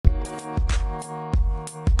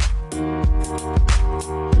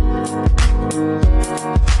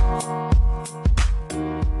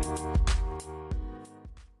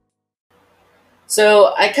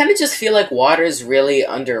So I kind of just feel like water is really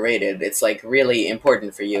underrated. It's like really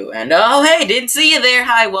important for you. And oh hey, didn't see you there.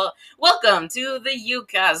 Hi, welcome to the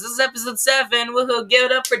UCAS. This is episode 7. Woohoo! Give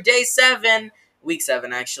it up for day 7, week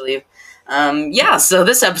 7 actually. Yeah. So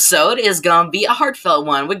this episode is gonna be a heartfelt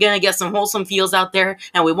one. We're gonna get some wholesome feels out there,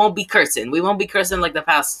 and we won't be cursing. We won't be cursing like the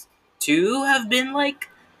past two have been like.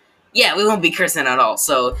 Yeah, we won't be cursing at all.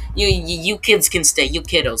 So you kids can stay, you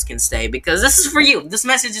kiddos can stay, because this is for you. This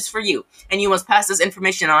message is for you, and you must pass this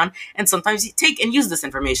information on. And sometimes you take and use this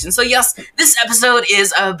information. So yes, this episode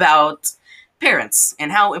is about parents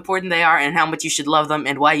and how important they are, and how much you should love them,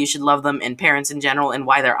 and why you should love them, and parents in general, and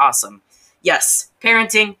why they're awesome. Yes,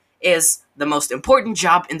 parenting is the most important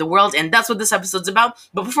job in the world, and that's what this episode's about.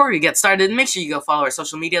 But before we get started, make sure you go follow our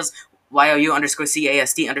social medias.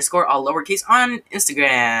 YOU_CAST_, all lowercase on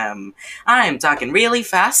Instagram. I'm talking really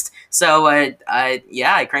fast, so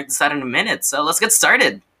I cranked this out in a minute, so let's get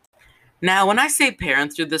started. Now, when I say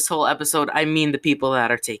parent through this whole episode, I mean the people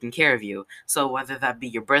that are taking care of you. So whether that be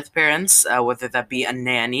your birth parents, whether that be a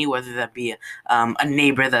nanny, whether that be a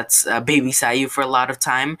neighbor that's babysat you for a lot of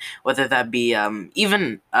time, whether that be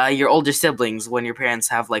even your older siblings when your parents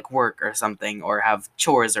have like work or something, or have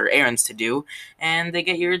chores or errands to do, and they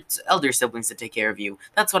get your elder siblings to take care of you.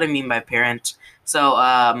 That's what I mean by parent. So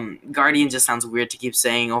guardian just sounds weird to keep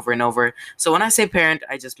saying over and over. So when I say parent,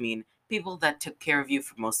 I just mean people that took care of you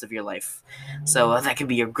for most of your life. So that could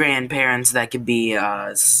be your grandparents, that could be,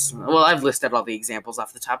 well, I've listed all the examples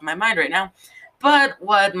off the top of my mind right now. But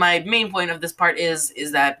what my main point of this part is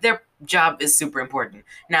that their job is super important.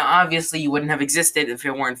 Now, obviously, you wouldn't have existed if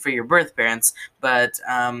it weren't for your birth parents, but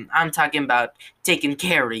I'm talking about taking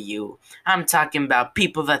care of you. I'm talking about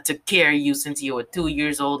people that took care of you since you were 2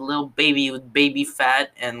 years old, little baby with baby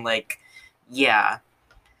fat, and like, yeah.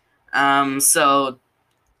 So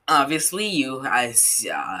obviously,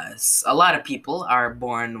 a lot of people are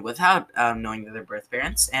born without knowing their birth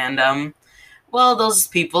parents, and well, those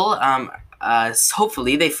people,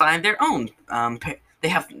 hopefully, they find their own. They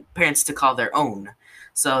have parents to call their own,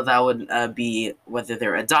 so that would be whether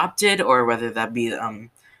they're adopted, or whether that be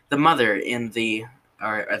the mother in the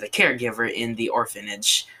or the caregiver in the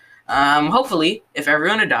orphanage. Hopefully, if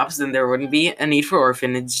everyone adopts, then there wouldn't be a need for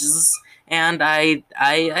orphanages, and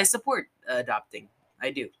I support adopting. I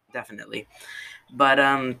do, definitely. But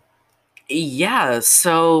yeah,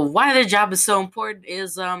 so why their job is so important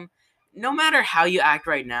is no matter how you act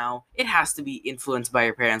right now, it has to be influenced by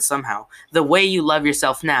your parents somehow. The way you love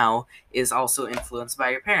yourself now is also influenced by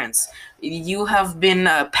your parents. You have been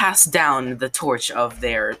passed down the torch of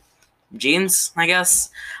their genes, I guess.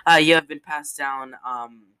 You have been passed down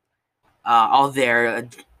all their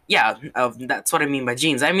yeah, that's what I mean by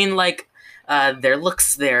genes. I mean like their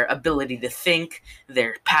looks, their ability to think,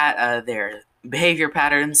 their behavior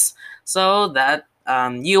patterns, so that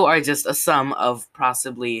you are just a sum of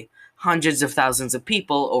possibly hundreds of thousands of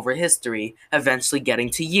people over history, eventually getting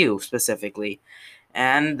to you specifically.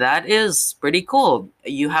 And that is pretty cool.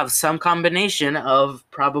 You have some combination of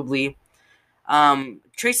probably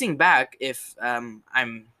tracing back, if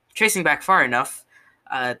I'm tracing back far enough,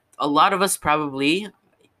 a lot of us probably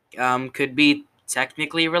could be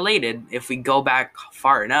technically related if we go back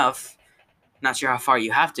far enough. Not sure how far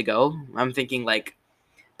you have to go. I'm thinking like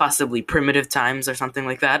possibly primitive times or something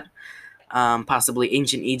like that. Possibly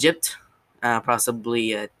ancient Egypt.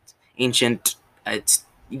 Possibly ancient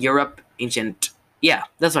Europe. Ancient. Yeah,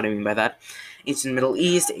 that's what I mean by that. Ancient Middle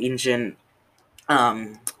East.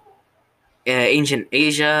 Um, ancient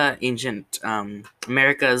Asia. Ancient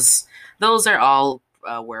Americas. Those are all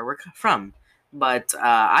where we're from. But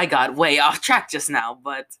I got way off track just now.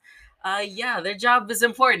 But yeah, their job is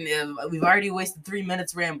important. We've already wasted 3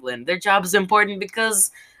 minutes rambling. Their job is important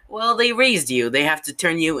because, well, they raised you. They have to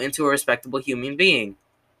turn you into a respectable human being.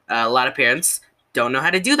 A lot of parents don't know how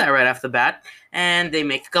to do that right off the bat, and they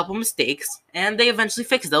make a couple mistakes, and they eventually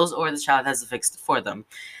fix those, or the child has to fix it for them.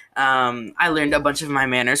 I learned a bunch of my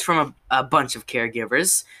manners from a bunch of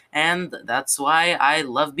caregivers, and that's why I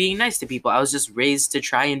love being nice to people. I was just raised to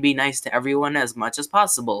try and be nice to everyone as much as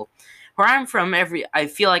possible. Where I'm from, I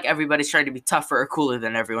feel like everybody's trying to be tougher or cooler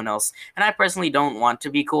than everyone else, and I personally don't want to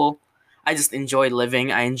be cool. I just enjoy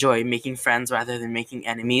living. I enjoy making friends rather than making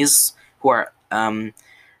enemies who are,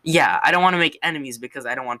 yeah, I don't want to make enemies because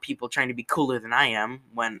I don't want people trying to be cooler than I am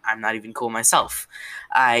when I'm not even cool myself.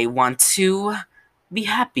 I want to be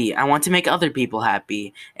happy. I want to make other people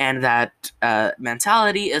happy. And that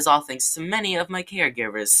mentality is all thanks to many of my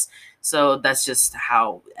caregivers. So that's just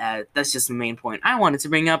that's just the main point I wanted to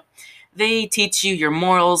bring up. They teach you your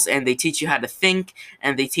morals, and they teach you how to think,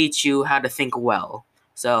 and they teach you how to think well.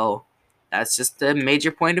 So that's just a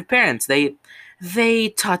major point of parents. They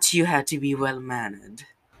taught you how to be well mannered.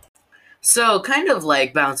 So, kind of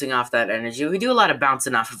like bouncing off that energy, we do a lot of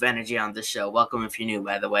bouncing off of energy on this show. Welcome if you're new,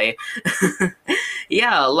 by the way.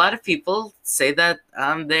 Yeah, a lot of people say that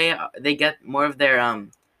they get more of their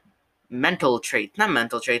mental traits, not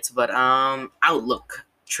mental traits, but outlook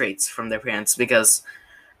traits from their parents because,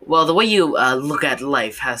 well, the way you look at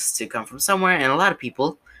life has to come from somewhere, and a lot of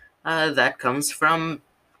people that comes from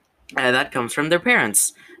their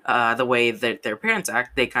parents. The way that their parents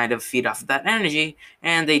act, they kind of feed off of that energy,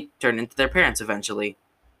 and they turn into their parents eventually.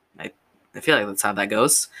 I, I feel like that's how that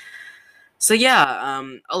goes. So yeah,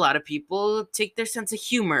 a lot of people take their sense of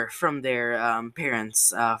humor from their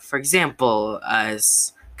parents. For example,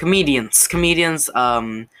 as comedians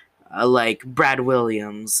like Brad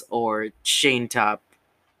Williams or Shane Top.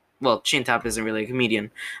 Well, Shane Top isn't really a comedian.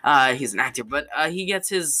 He's an actor, but he gets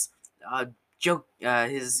his joke.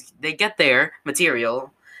 His they get their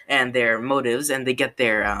material and their motives, and they get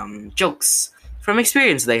their jokes from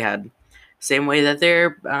experience they had. Same way that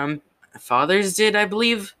their fathers did, I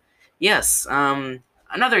believe. Yes.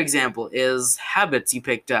 Another example is habits you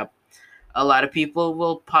picked up. A lot of people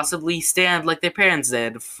will possibly stand like their parents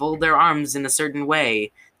did, fold their arms in a certain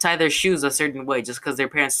way, tie their shoes a certain way, just because their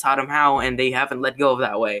parents taught them how, and they haven't let go of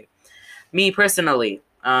that way. Me personally,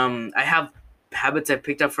 I have habits I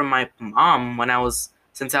picked up from my mom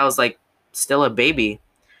since I was like still a baby.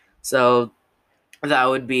 So that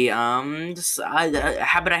would be just a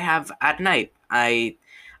habit I have at night. I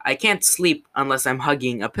can't sleep unless I'm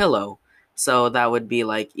hugging a pillow. So that would be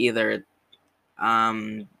like either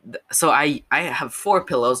so I have four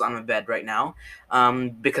pillows on my bed right now.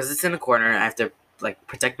 Because it's in a corner, I have to like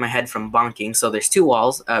protect my head from bonking. So there's two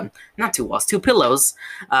walls, not two walls, two pillows,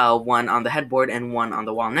 one on the headboard and one on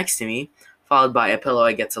the wall next to me, followed by a pillow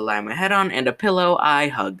I get to lie my head on and a pillow I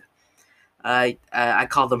hug. I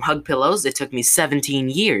call them hug pillows. It took me 17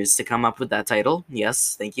 years to come up with that title.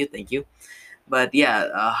 Yes, thank you, thank you. But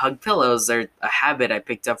yeah, hug pillows are a habit I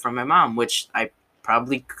picked up from my mom, which I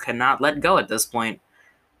probably cannot let go at this point.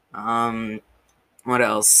 Um, what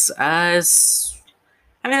else? I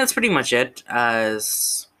mean, that's pretty much it.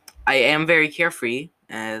 As I am very carefree.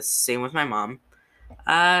 As same with my mom.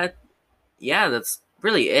 Uh, yeah, that's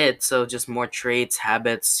really it. So just more traits,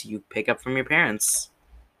 habits you pick up from your parents,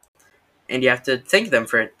 and you have to thank them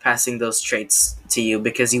for passing those traits to you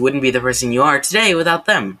because you wouldn't be the person you are today without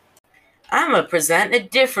them. I'm gonna present a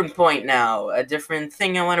different point now. A different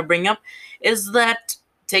thing I want to bring up is that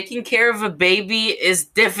taking care of a baby is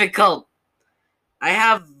difficult. I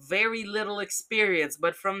have very little experience,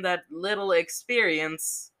 but from that little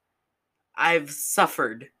experience, I've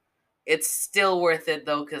suffered. It's still worth it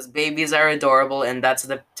though, because babies are adorable, and that's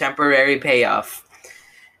the temporary payoff.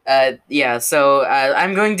 Yeah, so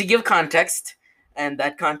I'm going to give context, and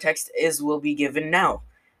that context is will be given now.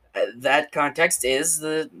 That context is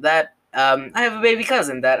that I have a baby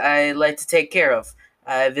cousin that I like to take care of.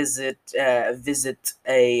 I visit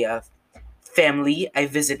a family. I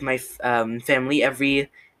visit my family every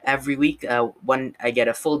week. When I get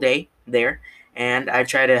a full day there, and I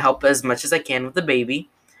try to help as much as I can with the baby,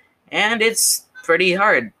 and it's pretty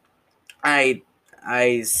hard. I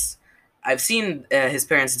I I've seen his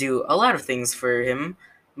parents do a lot of things for him,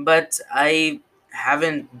 but I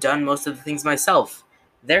haven't done most of the things myself.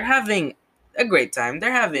 They're having a great time.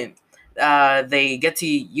 They get to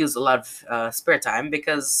use a lot of spare time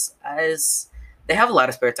because as they have a lot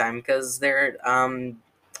of spare time because the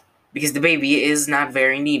baby is not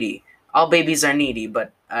very needy. All babies are needy,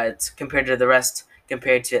 but it's compared to the rest,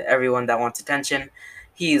 compared to everyone that wants attention,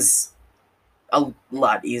 he's a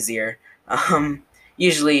lot easier. Um,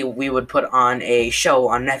 Usually we would put on a show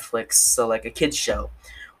on Netflix, so like a kids show,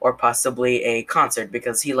 or possibly a concert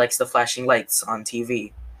because he likes the flashing lights on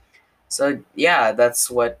TV. So yeah, that's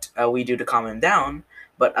what we do to calm him down.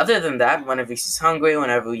 But other than that, whenever he's hungry,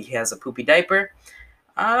 whenever he has a poopy diaper,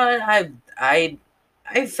 I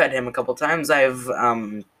I've fed him a couple times. I've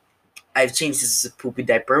changed his poopy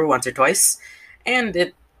diaper once or twice, and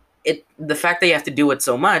it the fact that you have to do it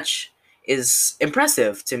so much is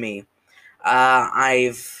impressive to me.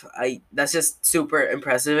 I That's just super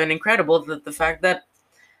impressive and incredible that the fact that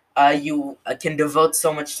you can devote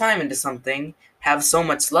so much time into something, have so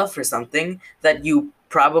much love for something that you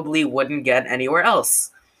probably wouldn't get anywhere else.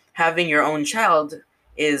 Having your own child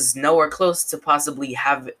is nowhere close to possibly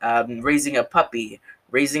have raising a puppy,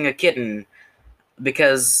 raising a kitten,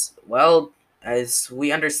 because well, as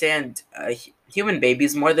we understand, human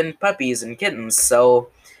babies more than puppies and kittens, so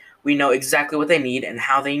we know exactly what they need and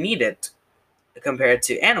how they need it. Compared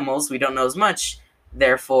to animals, we don't know as much.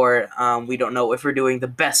 Therefore, we don't know if we're doing the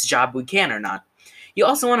best job we can or not. you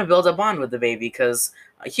also want to build a bond with the baby because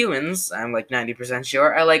humans, I'm like 90%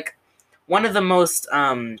 sure, are like one of the most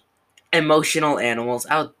emotional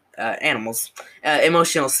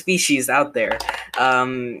emotional species out there.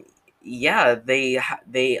 Yeah,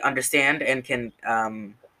 they understand and can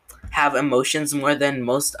have emotions more than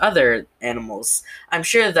most other animals. I'm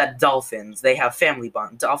sure that dolphins, they have family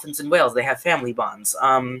bonds. Dolphins and whales, they have family bonds.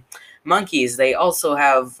 Monkeys, they also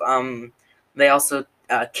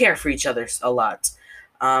care for each other a lot.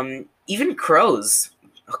 Even crows.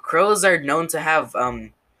 Crows are known to have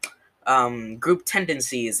group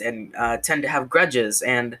tendencies and tend to have grudges,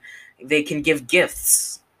 and they can give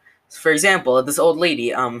gifts. For example, this old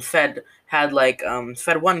lady fed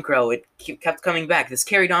one crow. It kept coming back. This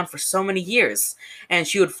carried on for so many years, and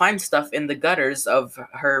she would find stuff in the gutters of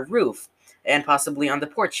her roof and possibly on the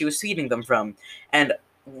porch she was feeding them from. And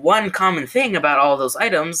one common thing about all those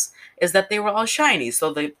items is that they were all shiny,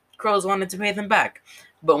 so the crows wanted to pay them back.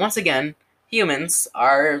 But once again, humans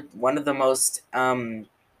are one of the most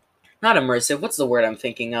not immersive. What's the word I'm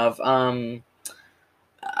thinking of?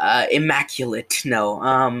 Immaculate.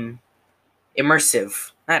 No.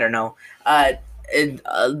 Immersive. I don't know. Uh,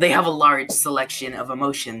 they have a large selection of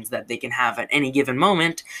emotions that they can have at any given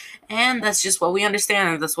moment, and that's just what we understand,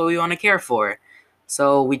 and that's what we want to care for.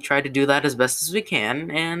 So we try to do that as best as we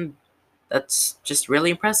can, and that's just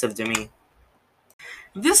really impressive to me.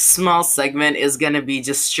 This small segment is going to be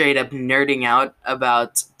just straight up nerding out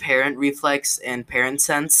about parent reflex and parent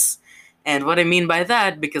sense. And what I mean by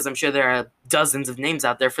that, because I'm sure there are dozens of names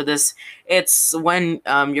out there for this, it's when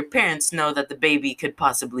your parents know that the baby could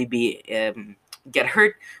possibly be get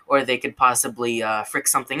hurt, or they could possibly frick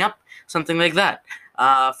something up, something like that.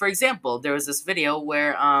 For example, there was this video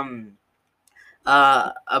where a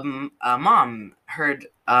mom heard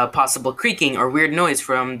possible creaking or weird noise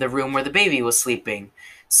from the room where the baby was sleeping.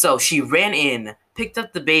 So she ran in, picked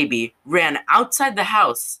up the baby, ran outside the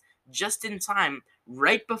house just in time,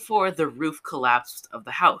 right before the roof collapsed of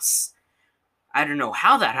the house. I don't know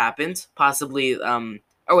how that happened. Possibly, oh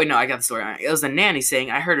wait, no, I got the story. It was a nanny saying,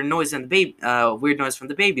 "I heard a noise in the weird noise from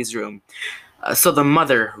the baby's room." So the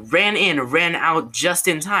mother ran out just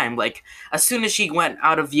in time. Like, as soon as she went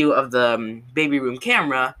out of view of the baby room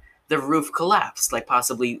camera, the roof collapsed, like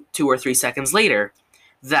possibly 2 or 3 seconds later.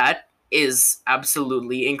 That is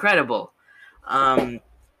absolutely incredible. Um,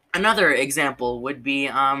 Another example would be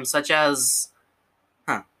such as,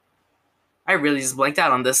 huh, I really just blanked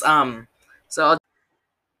out on this. So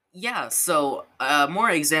yeah, so more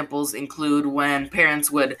examples include when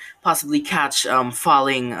parents would possibly catch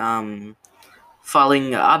falling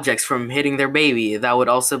objects from hitting their baby. That would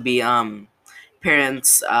also be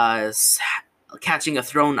parents catching a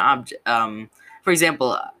thrown object. For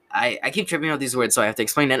example, I keep tripping out these words, so I have to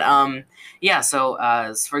explain it. Yeah, so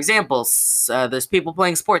for example, there's people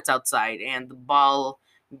playing sports outside, and the ball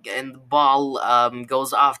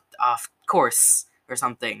goes off course or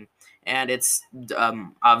something, and it's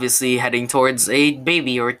obviously heading towards a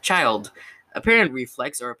baby or a child. A parent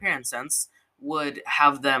reflex or a parent sense would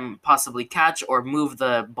have them possibly catch or move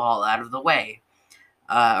the ball out of the way,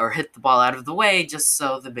 or hit the ball out of the way, just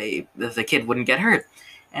so the kid wouldn't get hurt.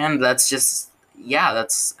 And that's just, yeah,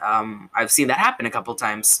 that's I've seen that happen a couple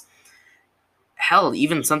times. Hell,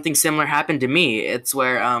 even something similar happened to me. It's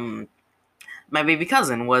where my baby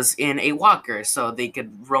cousin was in a walker so they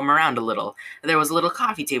could roam around a little. There was a little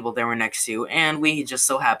coffee table they were next to, and we just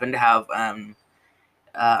so happened to have an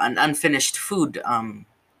unfinished food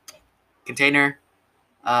container,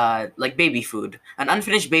 like baby food, an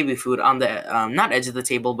unfinished baby food on the not edge of the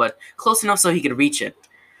table, but close enough so he could reach it.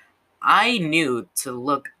 I knew to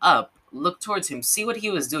look towards him, see what he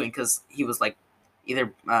was doing, because he was like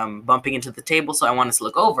either bumping into the table, so I wanted to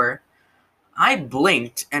look over. I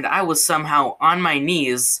blinked, and I was somehow on my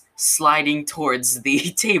knees, sliding towards the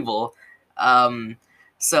table. Um,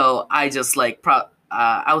 so I just like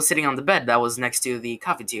I was sitting on the bed that was next to the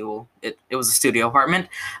coffee table. It was a studio apartment.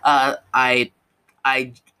 I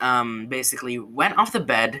basically went off the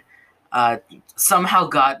bed, uh, somehow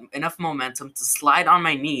got enough momentum to slide on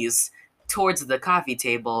my knees towards the coffee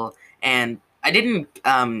table, and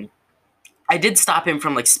I did stop him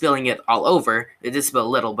from like spilling it all over. It did spill a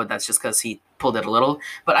little, but that's just because he pulled it a little.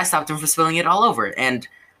 But I stopped him from spilling it all over, and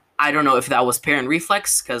I don't know if that was parent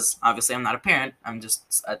reflex, because obviously I'm not a parent. I'm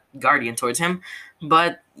just a guardian towards him.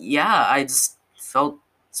 But yeah, I just felt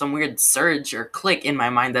some weird surge or click in my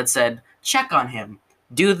mind that said, check on him,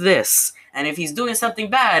 do this, and if he's doing something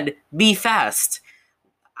bad, be fast.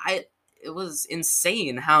 I It was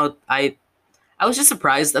insane how I was just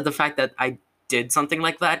surprised at the fact that I did something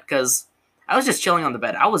like that, because I was just chilling on the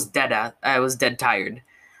bed. I was dead tired.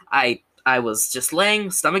 I was just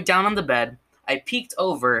laying, stomach down on the bed. I peeked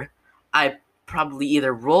over. I probably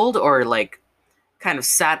either rolled or like kind of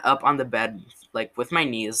sat up on the bed, like with my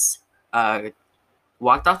knees, uh,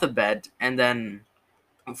 walked off the bed, and then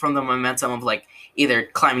from the momentum of like either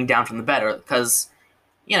climbing down from the bed or because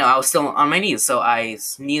I was still on my knees, so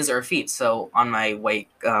knees or feet. So on my way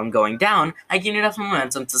going down, I gained enough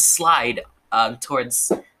momentum to slide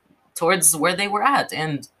towards where they were at,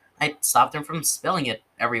 and I stopped them from spilling it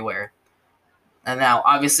everywhere. And now,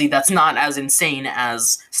 obviously, that's not as insane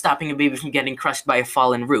as stopping a baby from getting crushed by a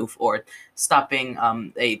fallen roof or stopping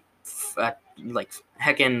like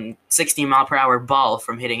heckin' 60 mile per hour ball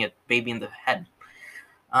from hitting a baby in the head.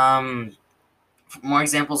 Um, More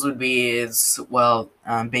examples would be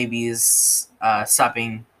babies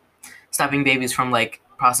stopping babies from like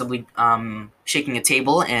possibly shaking a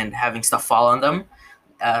table and having stuff fall on them.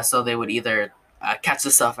 So they would either catch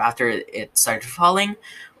the stuff after it started falling,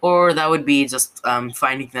 or that would be just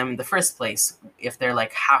finding them in the first place if they're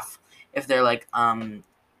like on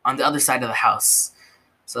the other side of the house.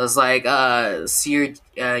 So it's like so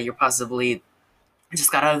you're possibly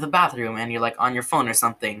just got out of the bathroom and you're like on your phone or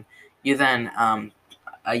something. You then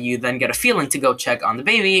get a feeling to go check on the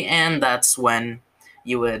baby, and that's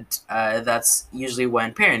usually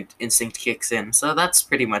when parent instinct kicks in. So that's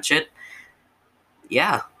pretty much it.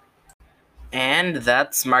 Yeah. And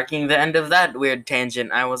that's marking the end of that weird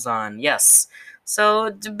tangent I was on. Yes. So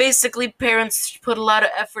basically, parents put a lot of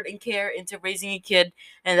effort and care into raising a kid,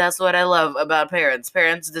 and that's what I love about parents.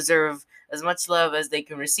 Parents deserve as much love as they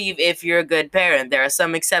can receive if you're a good parent. There are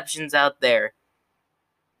some exceptions out there.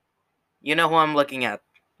 You know who I'm looking at.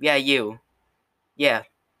 Yeah, you. Yeah,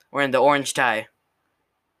 wearing the orange tie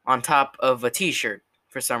on top of a t-shirt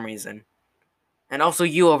for some reason. And also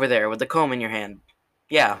you over there with the comb in your hand.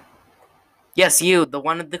 Yeah. Yes, you, the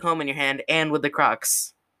one with the comb in your hand and with the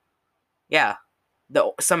Crocs. Yeah.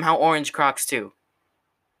 The somehow orange Crocs too.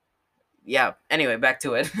 Yeah, anyway, back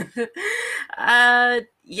to it.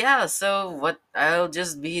 Yeah, so what I'll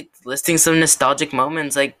just be listing some nostalgic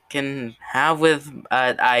moments I can have with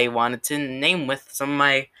I wanted to name with some of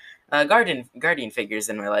my guardian figures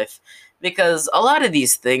in my life, because a lot of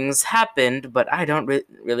these things happened, but I don't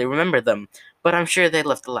really remember them. But I'm sure they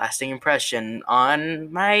left a lasting impression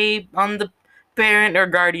on the parent or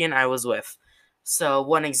guardian I was with. So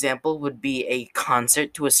one example would be a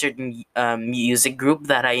concert to a certain music group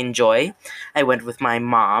that I enjoy. I went with my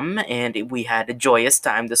mom, and we had a joyous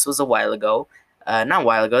time. This was a while ago. Not a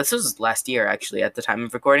while ago. This was last year, actually, at the time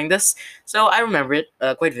of recording this. So I remember it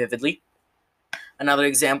quite vividly. Another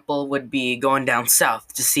example would be going down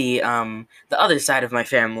south to see the other side of my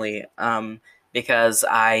family, because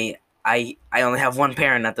I only have one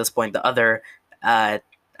parent at this point. The other, I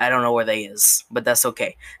don't know where they is, but that's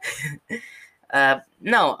okay.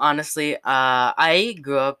 No, honestly, I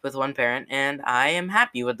grew up with one parent, and I am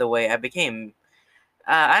happy with the way I became.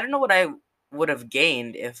 I don't know what I would have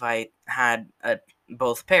gained if I had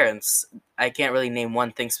both parents. I can't really name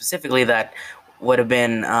one thing specifically that would have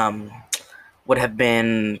been would have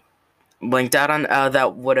been blinked out on.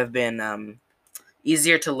 That would have been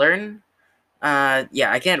easier to learn. Yeah,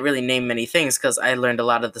 I can't really name many things because I learned a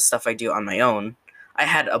lot of the stuff I do on my own. I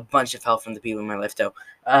had a bunch of help from the people in my life, though.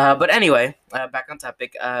 But anyway, back on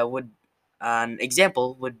topic. Would An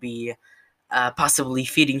example would be possibly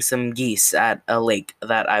feeding some geese at a lake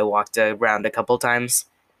that I walked around a couple times.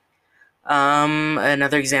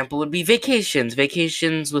 Another example would be vacations.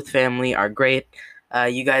 Vacations with family are great.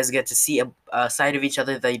 You guys get to see a side of each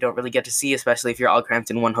other that you don't really get to see, especially if you're all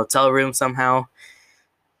cramped in one hotel room somehow.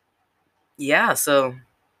 Yeah, so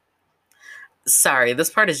sorry, this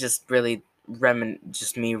part is just really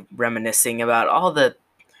just me reminiscing about all the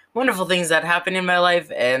wonderful things that happened in my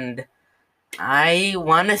life, and I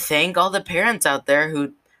want to thank all the parents out there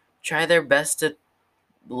who try their best to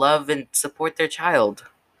love and support their child.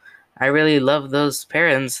 I really love those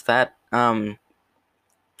parents that I'm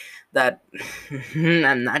not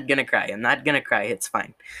gonna cry. I'm not gonna cry. It's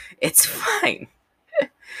fine. It's fine.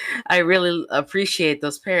 I really appreciate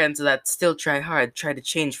those parents that still try hard, try to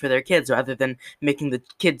change for their kids rather than making the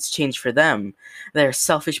kids change for them. There are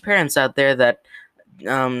selfish parents out there that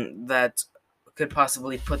could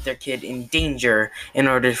possibly put their kid in danger in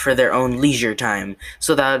order for their own leisure time.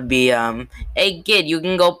 So that would be, hey kid, you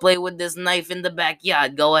can go play with this knife in the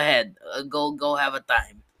backyard. Go ahead, go have a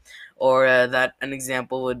time. Or that an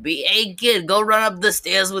example would be, hey kid, go run up the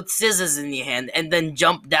stairs with scissors in your hand and then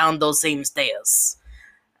jump down those same stairs.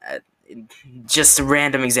 Uh, just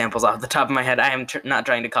random examples off the top of my head. I am not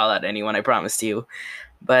trying to call out anyone, I promise to you.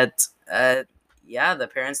 But yeah, the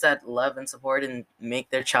parents that love and support and make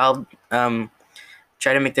their child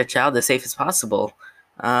try to make their child as safe as possible.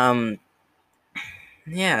 Yeah.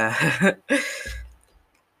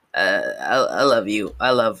 I love you.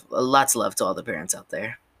 I love lots of love to all the parents out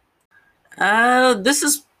there. This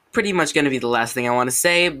is pretty much going to be the last thing I want to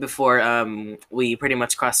say before we pretty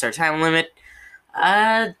much cross our time limit.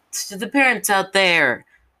 To the parents out there,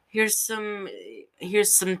 here's some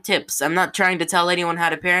tips. I'm not trying to tell anyone how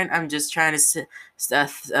to parent. I'm just trying to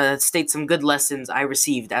state some good lessons I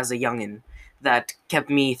received as a youngin that kept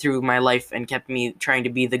me through my life and kept me trying to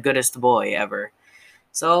be the goodest boy ever.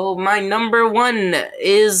 So my number one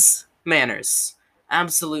is manners.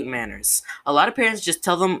 Absolute manners. A lot of parents just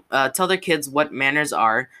tell their kids what manners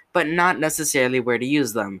are, but not necessarily where to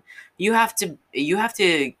use them. You have to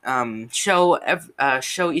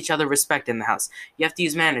show each other respect in the house. You have to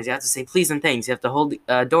use manners. You have to say please and things. You have to hold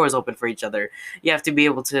doors open for each other. You have to be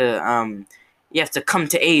able to you have to come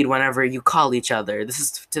to aid whenever you call each other. This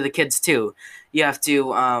is to the kids too. You have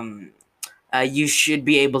to you should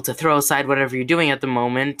be able to throw aside whatever you're doing at the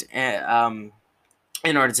moment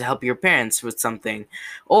in order to help your parents with something.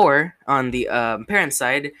 Or on the parent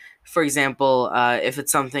side, for example, if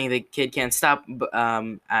it's something the kid can't stop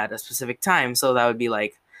at a specific time, so that would be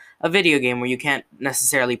like a video game where you can't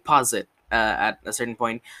necessarily pause it at a certain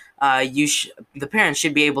point. The parents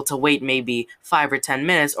should be able to wait maybe 5 or 10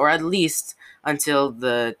 minutes, or at least until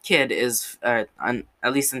the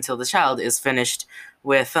child is finished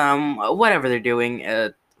with whatever they're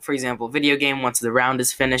doing. For example, video game. Once the round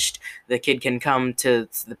is finished, the kid can come to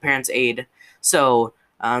the parent's aid. So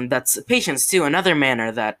that's patience too. Another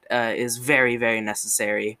manner that is very, very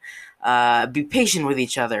necessary. Be patient with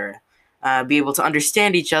each other. Be able to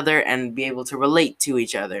understand each other and be able to relate to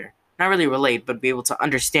each other. Not really relate, but be able to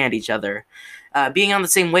understand each other. Being on the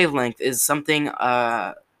same wavelength is something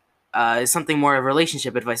more of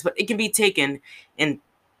relationship advice, but it can be taken in.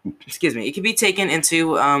 Excuse me. It can be taken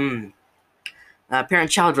into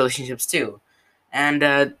parent-child relationships too,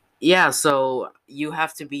 and yeah. So you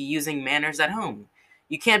have to be using manners at home.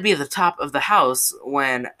 You can't be at the top of the house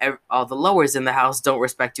when all the lowers in the house don't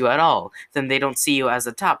respect you at all. Then they don't see you as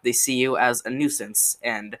a top; they see you as a nuisance.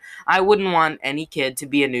 And I wouldn't want any kid to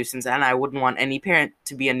be a nuisance, and I wouldn't want any parent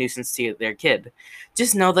to be a nuisance to their kid.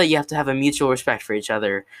 Just know that you have to have a mutual respect for each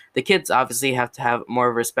other. The kids obviously have to have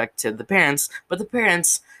more respect to the parents, but the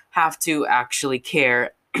parents have to actually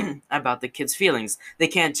care about the kids' feelings. They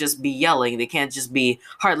can't just be yelling. They can't just be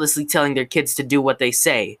heartlessly telling their kids to do what they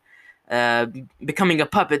say. Becoming a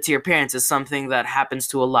puppet to your parents is something that happens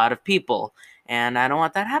to a lot of people, and I don't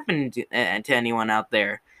want that happening to anyone out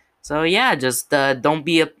there. So yeah, just don't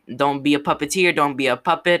be a puppeteer. Don't be a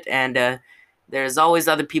puppet, and there's always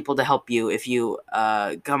other people to help you if you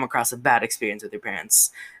come across a bad experience with your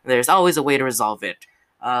parents. There's always a way to resolve it.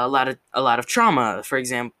 A lot of trauma, for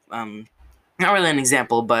example. Not really an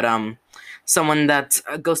example, but someone that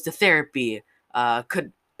goes to therapy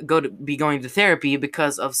could be going to therapy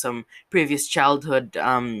because of some previous childhood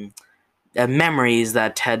memories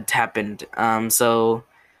that had happened. So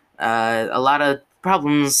a lot of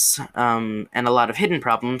problems and a lot of hidden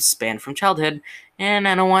problems span from childhood, and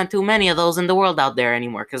I don't want too many of those in the world out there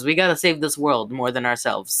anymore, because we gotta save this world more than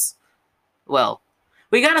ourselves. Well,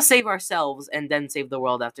 we gotta save ourselves and then save the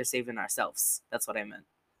world after saving ourselves. That's what I meant.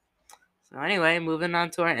 So anyway, moving on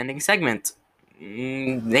to our ending segment.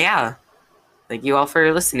 Yeah, thank you all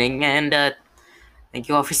for listening, and thank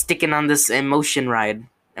you all for sticking on this emotion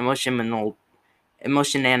animal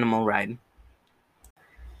ride.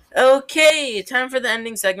 Okay, time for the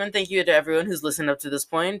ending segment. Thank you to everyone who's listened up to this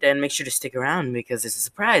point, and make sure to stick around because there's a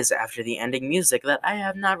surprise after the ending music that I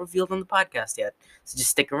have not revealed on the podcast yet. So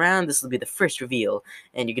just stick around. This will be the first reveal,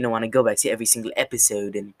 and you're gonna want to go back to every single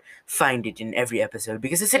episode and find it in every episode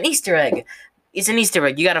because it's an Easter egg. It's an Easter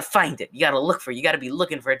egg. You gotta find it. You gotta look for it. You gotta be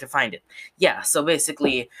looking for it to find it. Yeah. So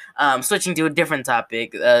basically, switching to a different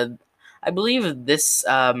topic. I believe this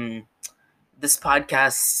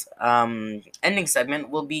podcast's ending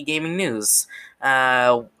segment will be gaming news.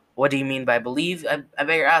 What do you mean by believe? I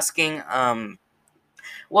bet you're asking.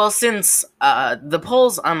 Well, since the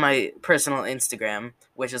polls on my personal Instagram,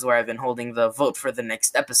 which is where I've been holding the vote for the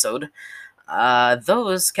next episode,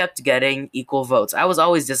 those kept getting equal votes. I was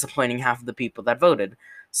always disappointing half of the people that voted.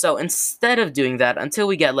 So instead of doing that, until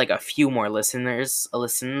we get like a few more listens,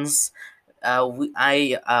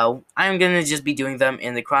 I'm gonna just be doing them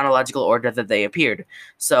in the chronological order that they appeared.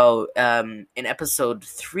 So in episode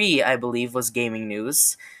 3, I believe, was gaming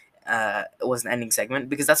news. It was an ending segment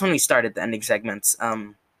because that's when we started the ending segments.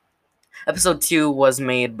 Episode 2 was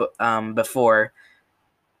made before I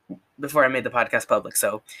made the podcast public.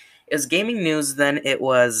 So it was gaming news. Then it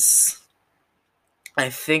was I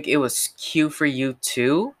think it was Q for You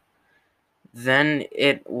 2. Then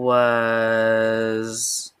it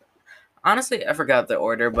was. Honestly, I forgot the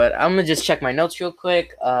order, but I'm gonna just check my notes real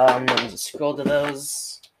quick. Let me just scroll to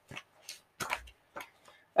those.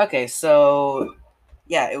 Okay, so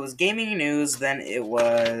yeah, it was gaming news. Then it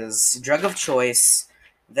was drug of choice.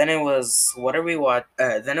 Then it was what are we watch?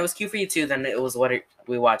 Then it was Q for You 2. Then it was what are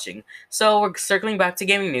we watching? So we're circling back to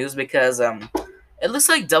gaming news because it looks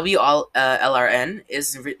like WLRN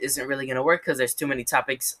isn't really gonna work because there's too many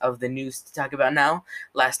topics of the news to talk about now.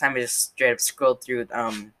 Last time I just straight up scrolled through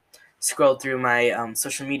my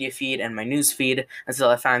social media feed and my news feed until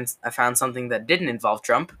I found something that didn't involve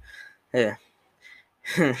Trump. Eh.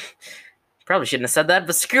 Probably shouldn't have said that,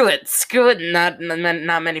 but screw it. Screw it. Not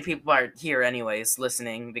many people are here anyways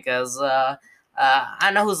listening because I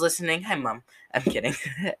know who's listening. Hi, mom. I'm kidding.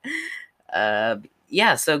 uh,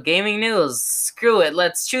 yeah. So gaming news. Screw it.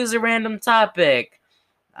 Let's choose a random topic.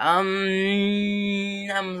 I'm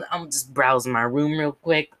just browsing my room real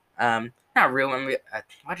quick. Not room.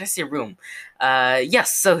 Why did I say room?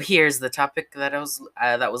 Yes. So here's the topic that was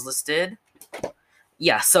listed.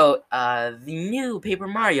 Yeah, so the new Paper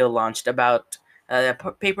Mario launched about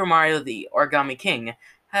Paper Mario the Origami King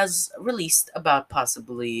has released about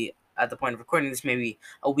possibly at the point of recording this maybe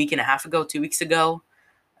a week and a half ago, 2 weeks ago,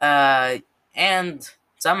 uh, and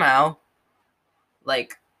somehow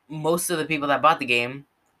like most of the people that bought the game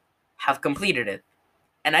have completed it,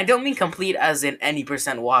 and I don't mean complete as in any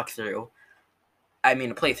percent walkthrough. I mean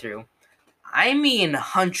a playthrough. I mean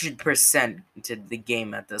 100% to the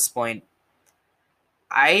game at this point.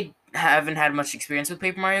 I haven't had much experience with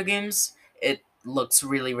Paper Mario games. It looks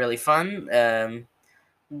really, really fun,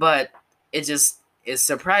 but it just is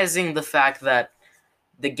surprising the fact that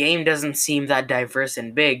the game doesn't seem that diverse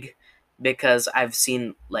and big because I've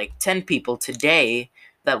seen like 10 people today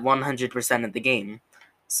that 100% of the game.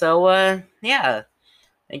 So, yeah.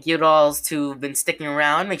 Thank you to all who've been sticking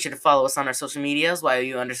around. Make sure to follow us on our social medias,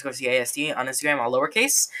 YU_CAST on Instagram, all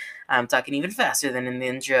lowercase. I'm talking even faster than in the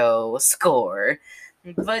intro score.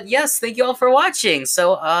 But yes, thank you all for watching.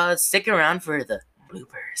 So stick around for the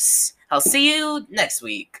bloopers. I'll see you next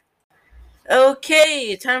week.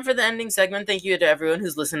 Okay, time for the ending segment. Thank you to everyone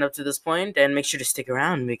who's listened up to this point, and make sure to stick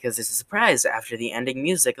around because there's a surprise after the ending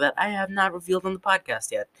music that I have not revealed on the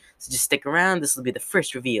podcast yet. So just stick around. This will be the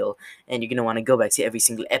first reveal, and you're gonna want to go back to every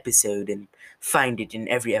single episode and find it in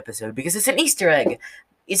every episode because it's an Easter egg.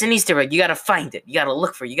 It's an Easter egg. You gotta find it. You gotta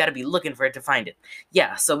look for it. You gotta be looking for it to find it.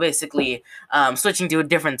 Yeah. So basically, switching to a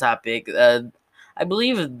different topic. I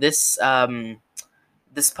believe this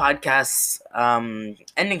podcast's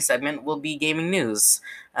ending segment will be gaming news.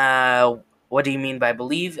 What do you mean by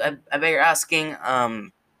believe? I bet you're asking.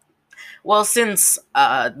 Well, since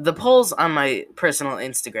the polls on my personal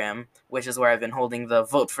Instagram, which is where I've been holding the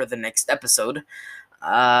vote for the next episode,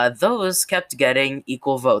 those kept getting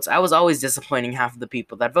equal votes. I was always disappointing half of the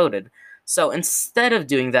people that voted. So instead of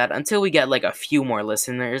doing that, until we get like a few more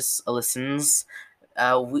listens,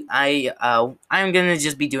 I'm gonna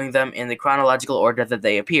just be doing them in the chronological order that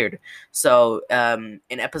they appeared. So in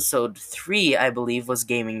episode 3, I believe was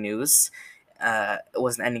gaming news. It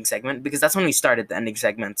was an ending segment because that's when we started the ending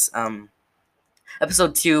segments.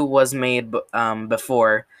 Episode 2 was made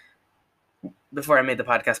before I made the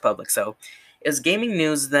podcast public. So it was gaming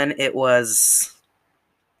news. Then it was,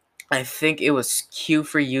 I think it was Q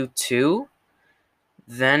for You 2.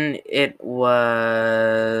 Then it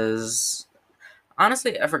was.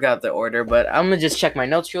 Honestly, I forgot the order, but I'm gonna just check my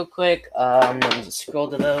notes real quick. Let me just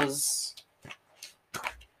scroll to those.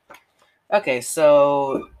 Okay,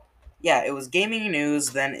 so yeah, it was gaming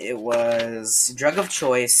news. Then it was drug of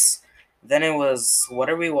choice. Then it was what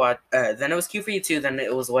are we watch? Then it was Q for You 2. Then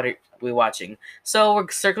it was what are we watching? So we're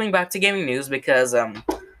circling back to gaming news because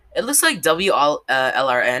it looks like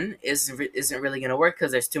WLRN isn't really gonna work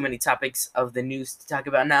because there's too many topics of the news to talk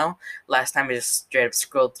about now. Last time I just straight up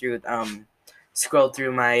scrolled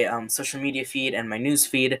through my social media feed and my news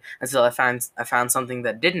feed until I found something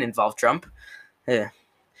that didn't involve Trump. Eh.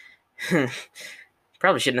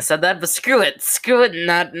 Probably shouldn't have said that, but screw it. Screw it.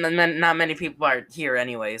 Not many people are here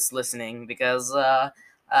anyways listening because I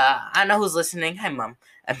know who's listening. Hi, mom.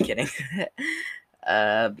 I'm kidding.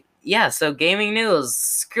 Yeah. So gaming news.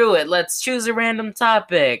 Screw it. Let's choose a random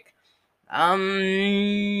topic.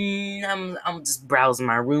 I'm just browsing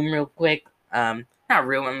my room real quick. Not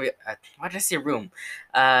room. Why did I say room?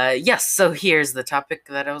 Yes. So here's the topic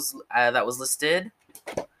that was listed.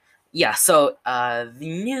 Yeah. So the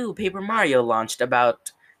new Paper Mario launched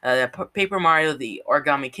about Paper Mario the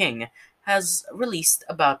Origami King has released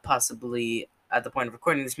about possibly at the point of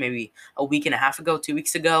recording this maybe a week and a half ago, 2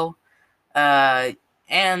 weeks ago, Uh,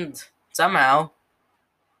 and somehow,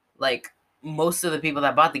 like, most of the people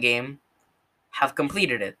that bought the game have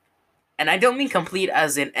completed it. And I don't mean complete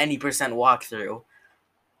as in any percent walkthrough.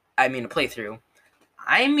 I mean a playthrough.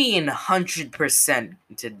 I mean 100%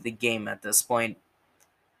 to the game at this point.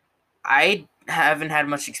 I haven't had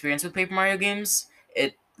much experience with Paper Mario games.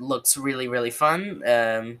 It looks really, really fun.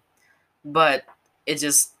 But it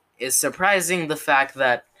just is surprising the fact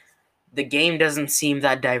that the game doesn't seem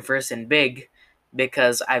that diverse and big,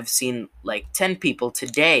 because I've seen like 10 people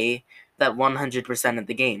today that 100% of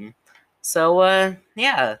the game. So,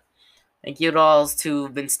 yeah. Thank you to all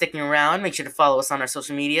who've been sticking around. Make sure to follow us on our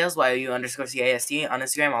social medias, YOU_CIST on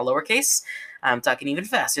Instagram, all lowercase. I'm talking even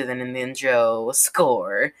faster than in the intro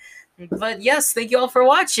score. But yes, thank you all for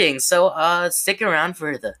watching. So, stick around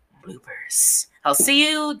for the bloopers. I'll see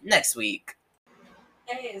you next week.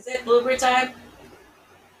 Hey, is it blooper time?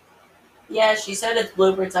 Yeah, she said it's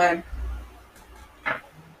blooper time.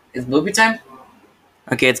 It's blooper time?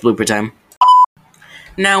 Okay, it's blooper time.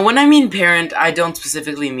 Now, when I mean parent, I don't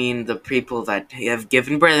specifically mean the people that have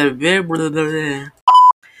given birth.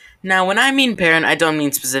 Now, when I mean parent, I don't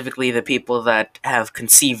mean specifically the people that have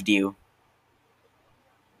conceived you.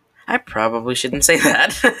 I probably shouldn't say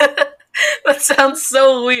that. That sounds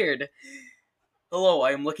so weird. Hello,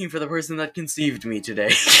 I am looking for the person that conceived me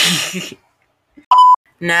today.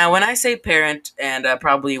 Now, when I say parent, and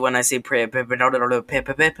probably when I say parrot,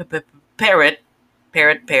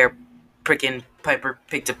 pear, prickin', piper,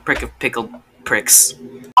 picked a prick of pickled pricks.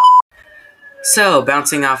 So,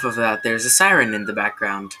 bouncing off of that, there's a siren in the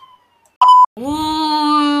background.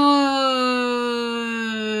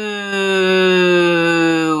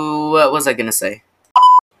 What was I gonna say?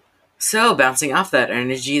 So, bouncing off that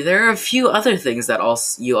energy, there are a few other things that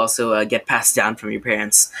you also get passed down from your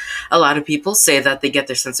parents. A lot of people say that they get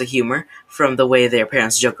their sense of humor from the way their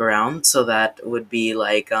parents joke around, so that would be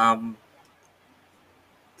like, I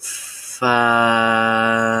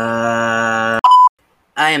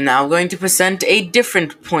am now going to present a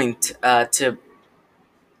different point, to...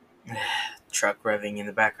 Truck revving in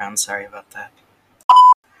the background, sorry about that.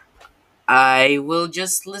 I will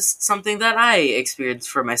just list something that I experienced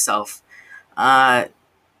for myself.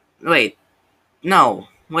 Wait. No.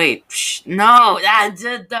 Wait. No!